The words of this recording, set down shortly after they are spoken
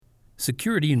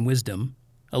security and wisdom,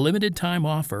 a limited time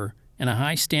offer, and a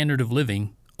high standard of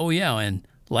living. Oh yeah, and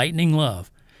lightning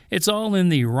love. It's all in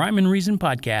the Rhyme and Reason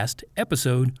Podcast,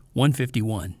 episode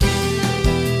 151.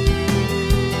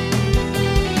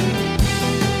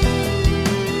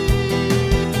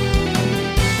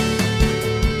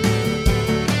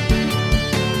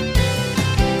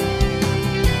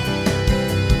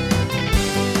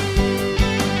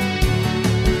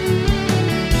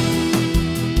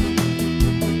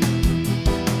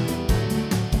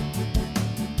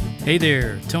 Hey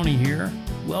there, Tony here.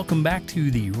 Welcome back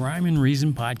to the Rhyme and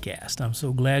Reason Podcast. I'm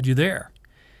so glad you're there.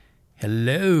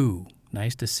 Hello.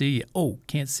 Nice to see you. Oh,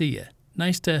 can't see you.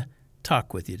 Nice to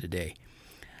talk with you today.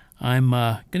 I'm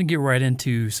going to get right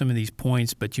into some of these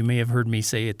points, but you may have heard me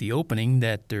say at the opening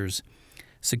that there's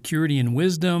security and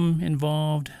wisdom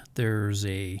involved. There's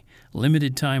a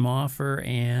limited time offer,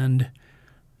 and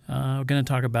we're going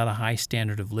to talk about a high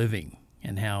standard of living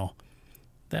and how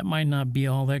that might not be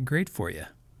all that great for you.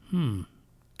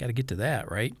 Got to get to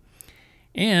that, right?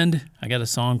 And I got a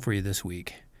song for you this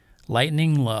week,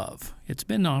 Lightning Love. It's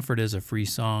been offered as a free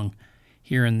song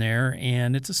here and there,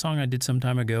 and it's a song I did some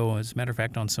time ago, as a matter of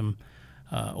fact, on some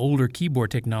older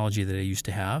keyboard technology that I used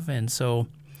to have. And so,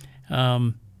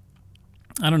 I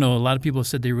don't know, a lot of people have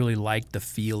said they really liked the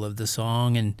feel of the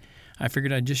song, and I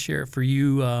figured I'd just share it for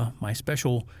you, my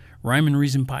special Rhyme and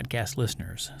Reason Podcast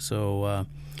listeners. So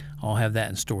I'll have that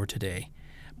in store today.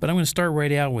 But I'm going to start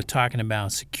right out with talking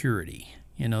about security.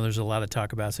 You know, there's a lot of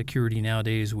talk about security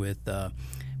nowadays with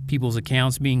people's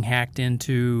accounts being hacked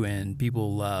into and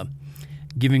people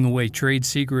giving away trade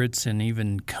secrets and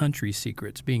even country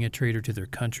secrets, being a traitor to their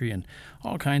country and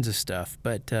all kinds of stuff.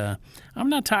 But I'm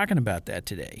not talking about that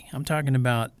today. I'm talking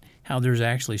about how there's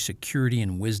actually security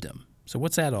and wisdom. So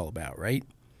what's that all about, right?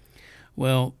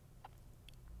 Well,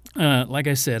 like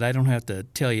I said, I don't have to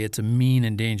tell you it's a mean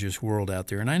and dangerous world out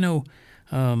there. And I know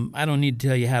I don't need to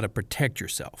tell you how to protect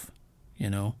yourself,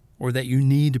 or that you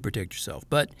need to protect yourself.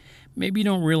 But maybe you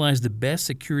don't realize the best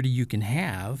security you can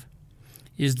have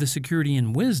is the security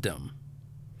in wisdom.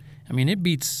 I mean, it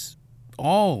beats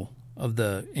all of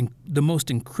the most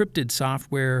encrypted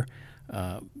software,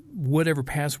 whatever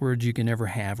passwords you can ever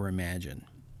have or imagine.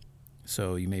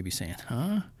 So you may be saying,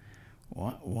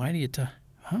 Why do you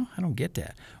I don't get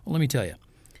that. Well, let me tell you.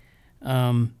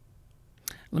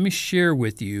 Let me share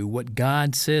with you what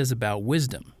God says about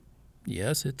wisdom.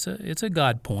 Yes, it's a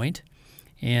God point,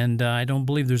 and I don't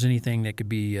believe there's anything that could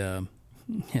be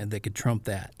that could trump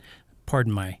that.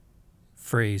 Pardon my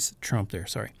phrase, trump there.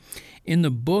 Sorry. In the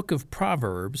book of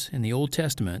Proverbs in the Old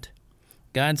Testament,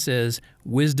 God says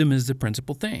wisdom is the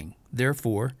principal thing.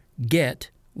 Therefore, get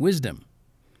wisdom.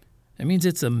 That means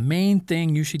it's the main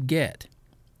thing you should get,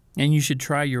 and you should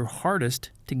try your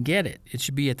hardest to get it. It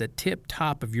should be at the tip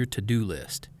top of your to-do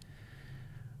list.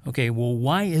 Okay, well,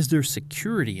 why is there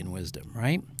security in wisdom,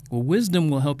 right? Well, wisdom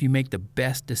will help you make the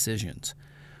best decisions.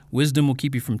 Wisdom will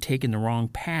keep you from taking the wrong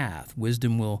path.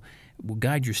 Wisdom will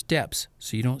guide your steps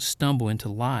so you don't stumble into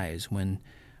lies when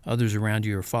others around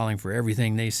you are falling for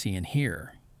everything they see and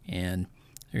hear. And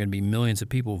there are going to be millions of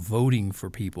people voting for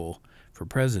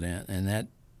president, and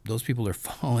those people are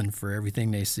falling for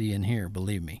everything they see and hear,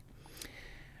 believe me.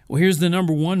 Well, here's the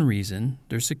number one reason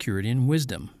there's security in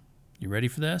wisdom. You ready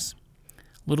for this?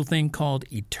 Little thing called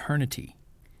eternity.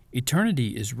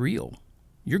 Eternity is real.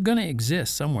 You're going to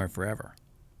exist somewhere forever.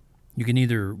 You can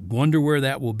either wonder where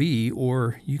that will be,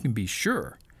 or you can be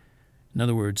sure, in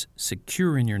other words,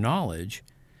 secure in your knowledge,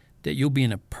 that you'll be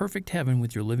in a perfect heaven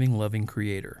with your living, loving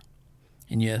Creator.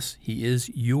 And yes, He is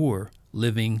your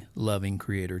living, loving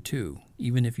Creator too,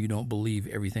 even if you don't believe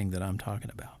everything that I'm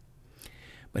talking about.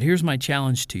 But here's my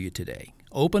challenge to you today.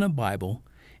 Open a Bible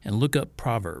and look up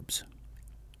Proverbs.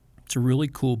 It's a really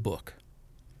cool book.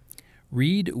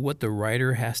 Read what the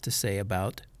writer has to say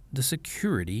about the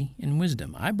security in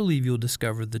wisdom. I believe you'll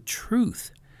discover the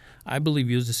truth. I believe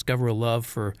you'll discover a love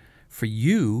for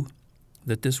you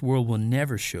that this world will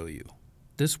never show you.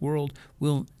 This world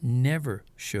will never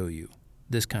show you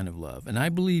this kind of love. And I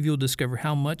believe you'll discover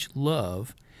how much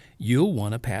love you'll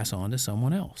want to pass on to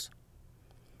someone else.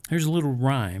 Here's a little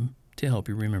rhyme to help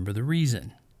you remember the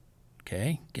reason.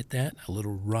 Okay, get that? A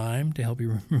little rhyme to help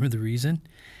you remember the reason.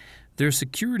 There's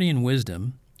security and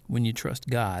wisdom when you trust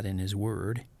God and His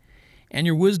Word, and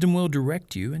your wisdom will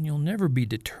direct you, and you'll never be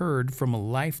deterred from a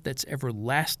life that's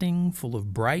everlasting, full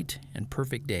of bright and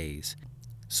perfect days.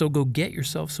 So go get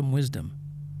yourself some wisdom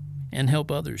and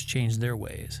help others change their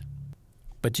ways.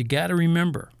 But you got to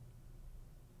remember,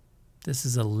 this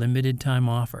is a limited time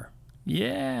offer.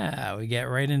 Yeah, we got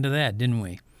right into that, didn't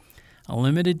we? A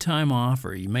limited time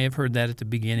offer. You may have heard that at the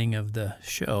beginning of the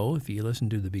show if you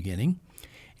listened to the beginning.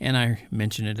 And I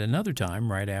mentioned it another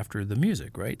time right after the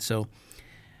music, right? So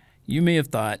you may have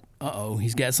thought, uh-oh,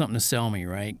 he's got something to sell me,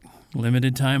 right?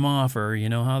 Limited time offer, you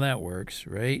know how that works,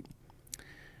 right?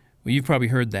 Well, you've probably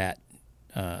heard that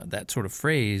sort of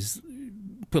phrase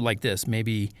put like this.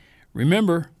 Maybe,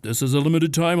 remember, this is a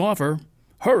limited time offer.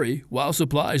 Hurry while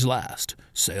supplies last.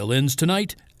 Sale ends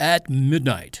tonight at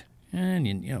midnight. And,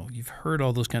 you've heard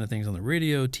all those kind of things on the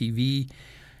radio, TV,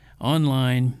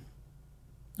 online.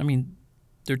 I mean,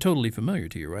 they're totally familiar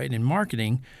to you, right? In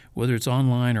marketing, whether it's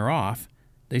online or off,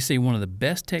 they say one of the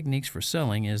best techniques for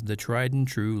selling is the tried and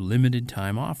true limited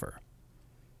time offer.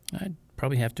 I'd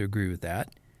probably have to agree with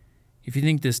that. If you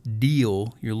think this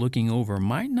deal you're looking over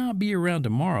might not be around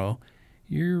tomorrow,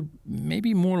 you're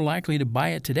maybe more likely to buy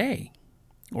it today.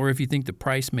 Or if you think the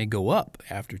price may go up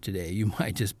after today, you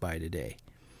might just buy today.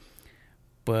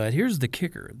 But here's the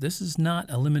kicker. This is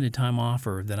not a limited time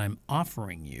offer that I'm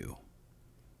offering you.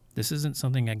 This isn't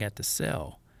something I got to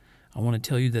sell. I want to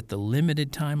tell you that the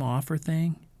limited time offer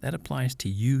thing, that applies to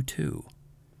you too.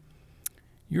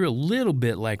 You're a little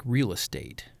bit like real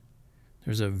estate.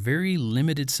 There's a very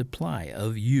limited supply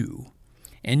of you,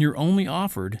 and you're only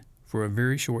offered for a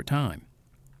very short time.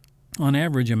 On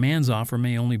average, a man's offer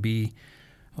may only be,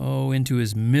 into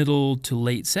his middle to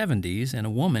late 70s, and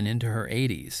a woman into her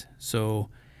 80s. So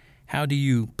how do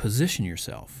you position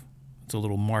yourself? It's a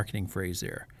little marketing phrase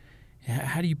there.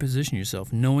 How do you position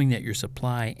yourself knowing that your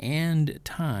supply and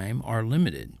time are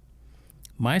limited?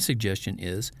 My suggestion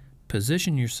is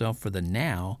position yourself for the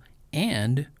now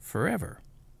and forever.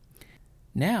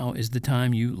 Now is the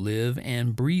time you live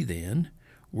and breathe in,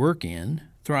 work in,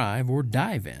 thrive, or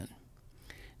dive in.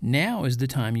 Now is the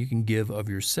time you can give of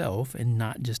yourself and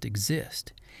not just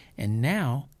exist. And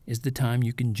now is the time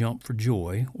you can jump for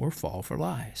joy or fall for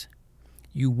lies.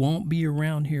 You won't be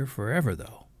around here forever,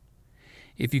 though.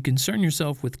 If you concern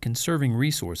yourself with conserving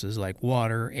resources like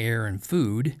water, air, and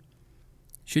food,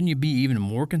 shouldn't you be even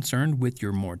more concerned with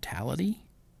your mortality?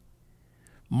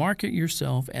 Market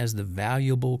yourself as the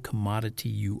valuable commodity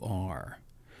you are,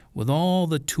 with all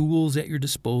the tools at your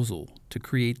disposal to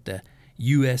create the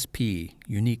USP,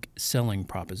 unique selling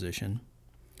proposition,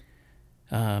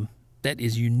 that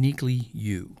is uniquely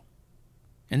you.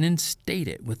 And then state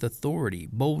it with authority,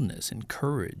 boldness, and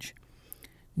courage.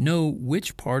 Know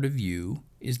which part of you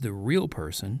is the real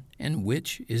person and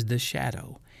which is the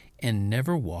shadow, and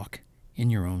never walk in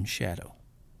your own shadow.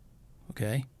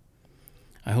 Okay?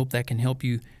 I hope that can help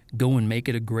you go and make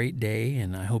it a great day,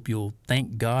 and I hope you'll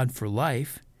thank God for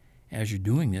life as you're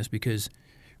doing this, because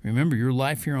remember, your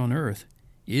life here on earth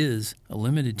is a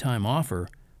limited time offer,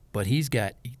 but He's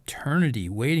got eternity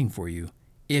waiting for you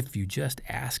if you just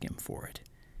ask Him for it.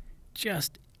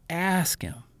 Just ask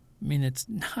Him. I mean, it's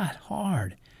not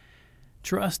hard.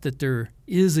 Trust that there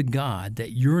is a God,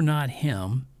 that you're not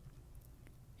Him,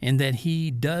 and that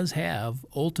He does have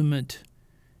ultimate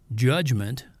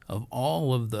judgment of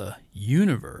all of the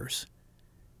universe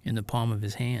in the palm of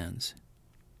His hands.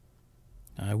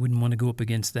 I wouldn't want to go up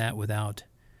against that without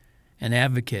an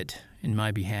advocate in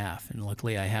my behalf, and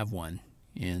luckily I have one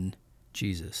in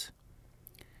Jesus.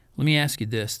 Let me ask you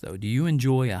this, though. Do you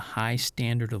enjoy a high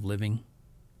standard of living?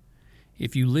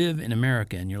 If you live in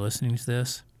America and you're listening to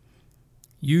this,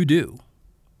 you do.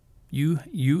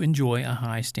 You enjoy a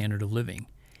high standard of living,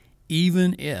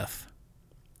 even if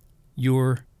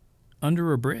you're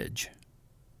under a bridge.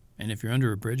 And if you're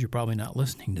under a bridge, you're probably not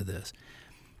listening to this.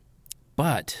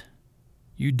 But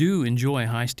you do enjoy a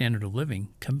high standard of living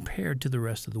compared to the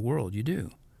rest of the world. You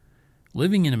do.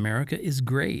 Living in America is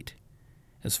great.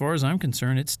 As far as I'm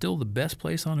concerned, it's still the best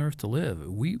place on earth to live.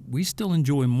 We still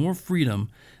enjoy more freedom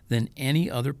than any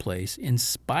other place in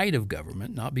spite of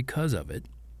government, not because of it.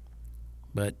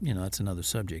 But, that's another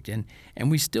subject. And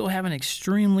we still have an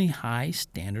extremely high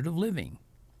standard of living.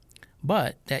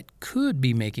 But that could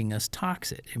be making us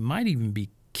toxic. It might even be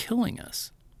killing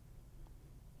us.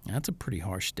 That's a pretty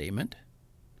harsh statement.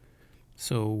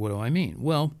 So what do I mean?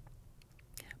 Well,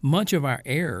 much of our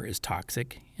air is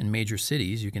toxic. In major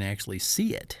cities, you can actually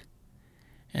see it.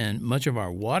 And much of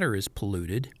our water is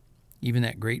polluted, even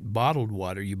that great bottled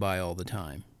water you buy all the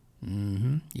time.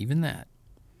 Even that.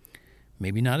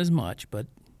 Maybe not as much, but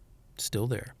still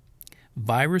there.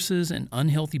 Viruses and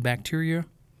unhealthy bacteria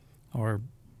are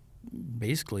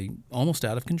basically almost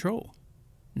out of control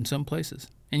in some places.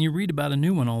 And you read about a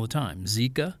new one all the time.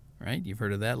 Zika, right? You've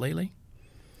heard of that lately?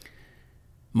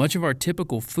 Much of our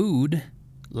typical food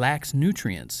lacks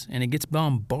nutrients, and it gets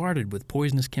bombarded with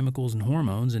poisonous chemicals and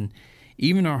hormones, and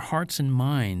even our hearts and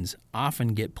minds often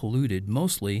get polluted,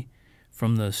 mostly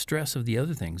from the stress of the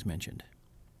other things mentioned.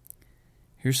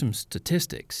 Here's some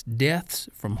statistics. Deaths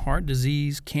from heart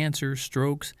disease, cancer,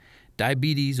 strokes,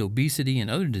 diabetes, obesity,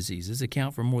 and other diseases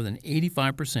account for more than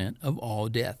 85% of all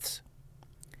deaths.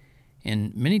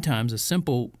 And many times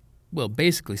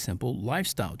basically simple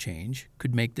lifestyle change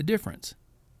could make the difference.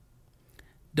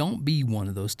 Don't be one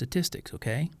of those statistics,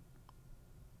 okay?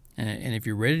 And if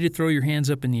you're ready to throw your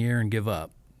hands up in the air and give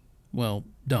up, well,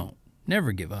 don't.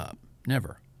 Never give up.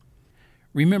 Never.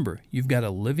 Remember, you've got a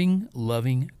living,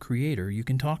 loving Creator you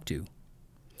can talk to.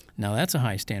 Now, that's a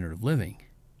high standard of living.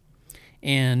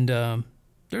 And there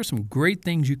are some great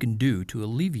things you can do to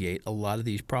alleviate a lot of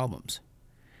these problems.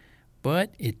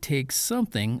 But it takes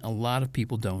something a lot of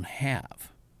people don't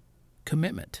have.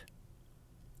 Commitment.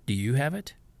 Do you have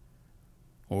it?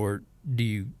 Or do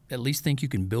you at least think you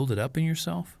can build it up in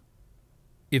yourself?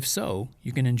 If so,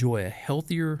 you can enjoy a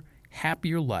healthier,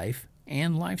 happier life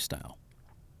and lifestyle.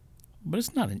 But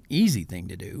it's not an easy thing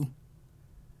to do.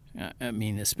 I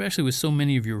mean, especially with so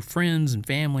many of your friends and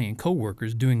family and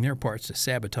coworkers doing their parts to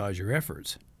sabotage your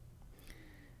efforts.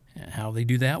 How they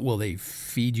do that? Well, they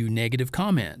feed you negative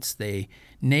comments. They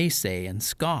naysay and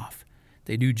scoff.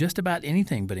 They do just about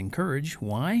anything but encourage.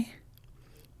 Why?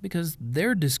 Because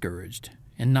they're discouraged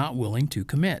and not willing to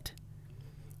commit.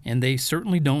 And they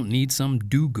certainly don't need some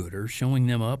do-gooder showing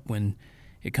them up when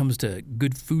it comes to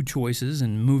good food choices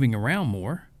and moving around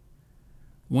more.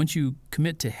 Once you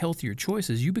commit to healthier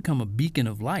choices, you become a beacon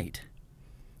of light.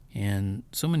 And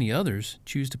so many others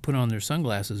choose to put on their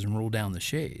sunglasses and roll down the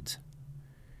shades.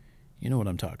 You know what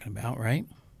I'm talking about, right?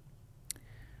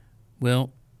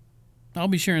 Well, I'll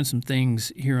be sharing some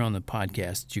things here on the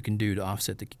podcast that you can do to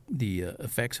offset the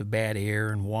effects of bad air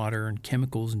and water and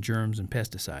chemicals and germs and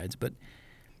pesticides. But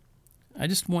I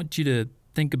just want you to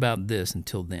think about this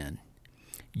until then.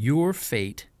 Your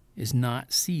fate is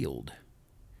not sealed.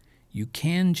 You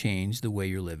can change the way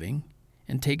you're living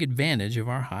and take advantage of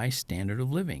our high standard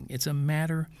of living. It's a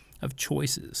matter of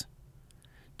choices.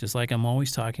 Just like I'm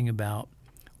always talking about,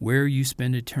 where you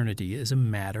spend eternity is a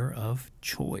matter of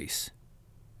choice.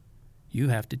 You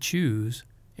have to choose,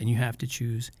 and you have to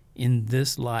choose in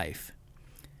this life.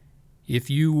 If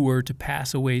you were to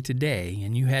pass away today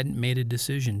and you hadn't made a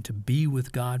decision to be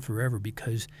with God forever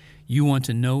because you want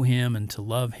to know Him and to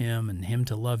love Him and Him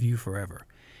to love you forever,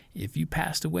 if you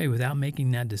passed away without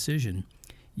making that decision,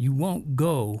 you won't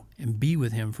go and be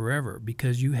with Him forever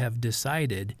because you have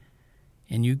decided.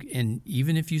 And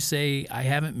even if you say, I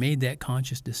haven't made that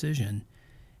conscious decision,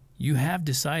 you have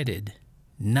decided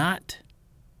not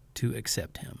to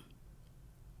accept Him.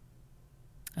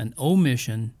 An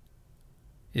omission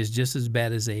is just as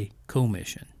bad as a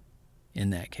commission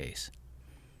in that case.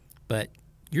 But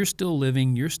you're still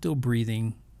living, you're still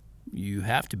breathing. You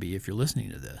have to be if you're listening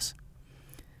to this.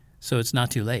 So it's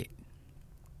not too late.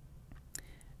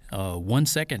 1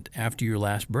 second after your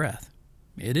last breath,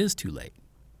 it is too late.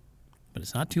 But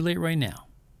it's not too late right now.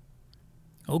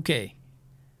 Okay,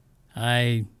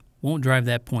 I won't drive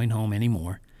that point home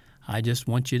anymore. I just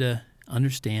want you to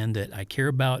understand that I care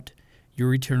about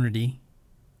your eternity,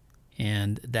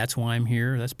 and that's why I'm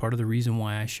here. That's part of the reason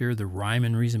why I share the Rhyme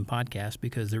and Reason podcast,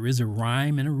 because there is a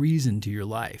rhyme and a reason to your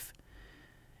life.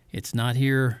 It's not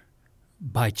here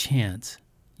by chance.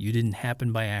 You didn't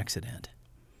happen by accident.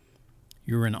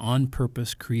 You're an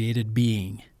on-purpose created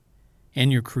being, and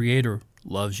your Creator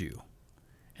loves you.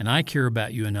 And I care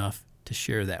about you enough to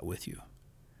share that with you.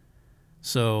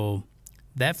 So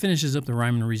that finishes up the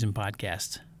Rhyme and Reason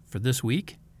podcast for this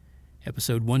week.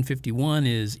 Episode 151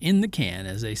 is in the can,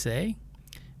 as they say.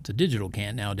 It's a digital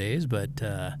can nowadays, but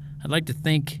I'd like to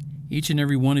thank each and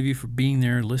every one of you for being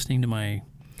there, listening to my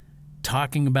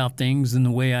talking about things in the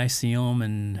way I see them,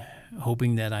 and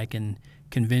hoping that I can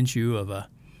convince you of a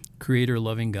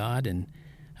Creator-loving God. And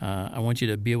I want you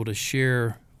to be able to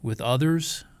share with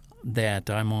others that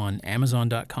I'm on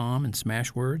Amazon.com and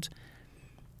Smashwords.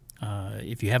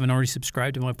 If you haven't already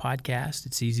subscribed to my podcast,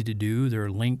 it's easy to do. There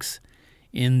are links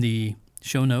in the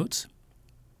show notes.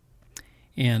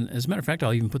 And as a matter of fact,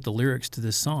 I'll even put the lyrics to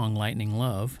this song, Lightning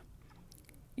Love,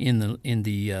 in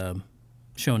the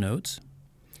show notes.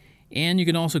 And you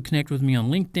can also connect with me on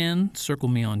LinkedIn, circle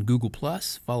me on Google+,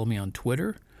 follow me on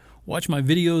Twitter, watch my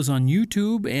videos on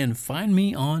YouTube, and find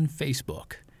me on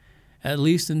Facebook. At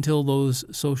least until those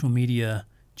social media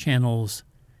channels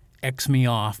X me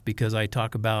off because I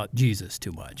talk about Jesus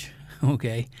too much,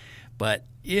 okay? But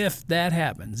if that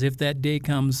happens, if that day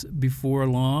comes before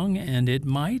long, and it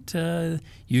might,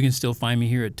 you can still find me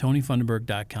here at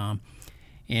TonyFunderburg.com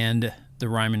and the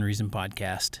Rhyme and Reason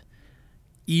podcast.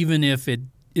 Even if it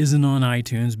isn't on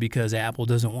iTunes because Apple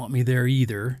doesn't want me there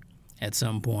either, at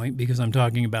some point because I'm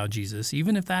talking about Jesus.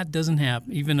 Even if that doesn't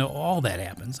happen, even though all that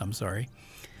happens,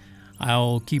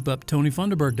 I'll keep up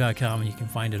TonyFunderburk.com, and you can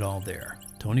find it all there.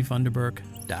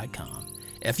 TonyFunderburk.com.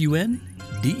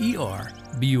 FUNDERBURK.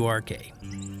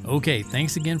 Okay,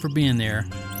 thanks again for being there.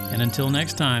 And until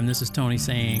next time, this is Tony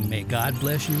saying, may God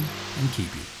bless you and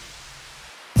keep you.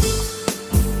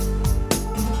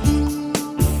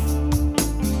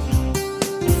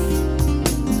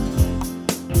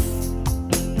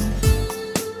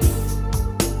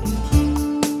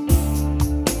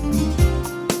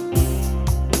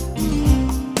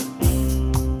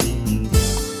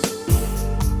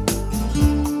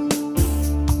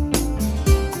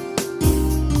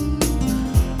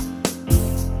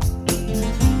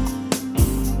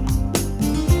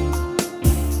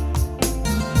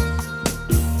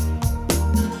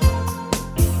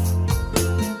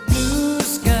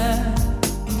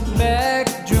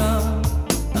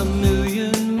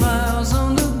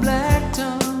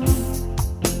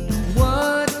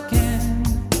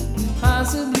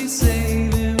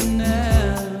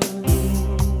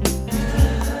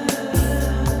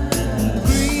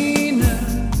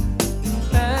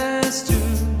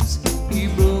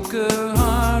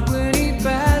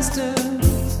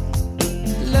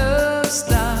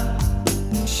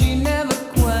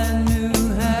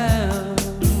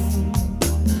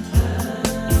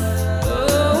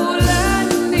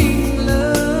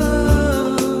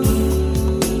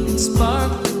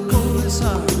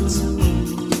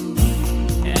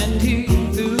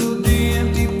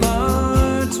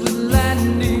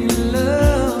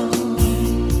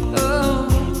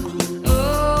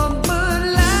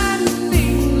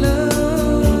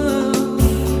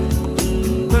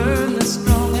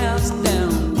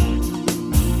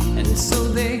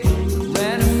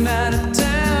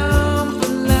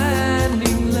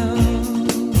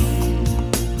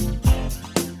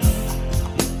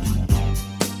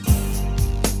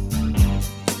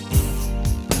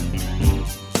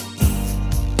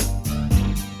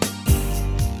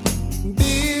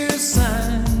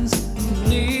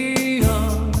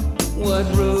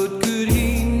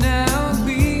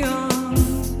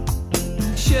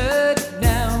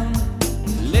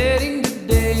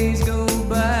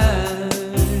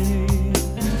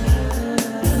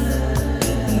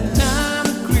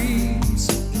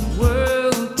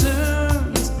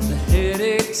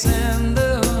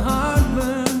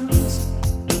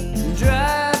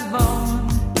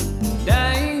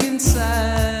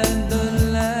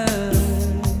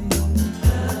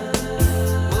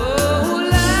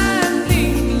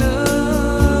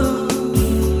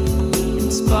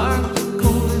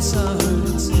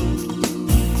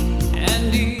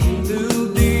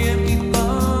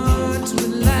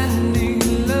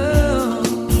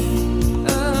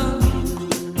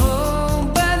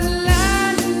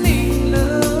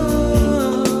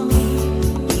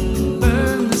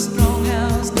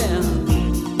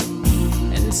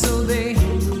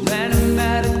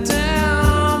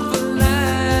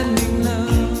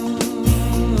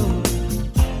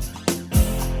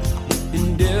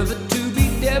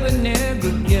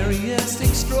 Gregarious,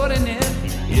 extraordinaire.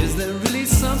 Is there really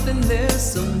something there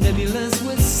so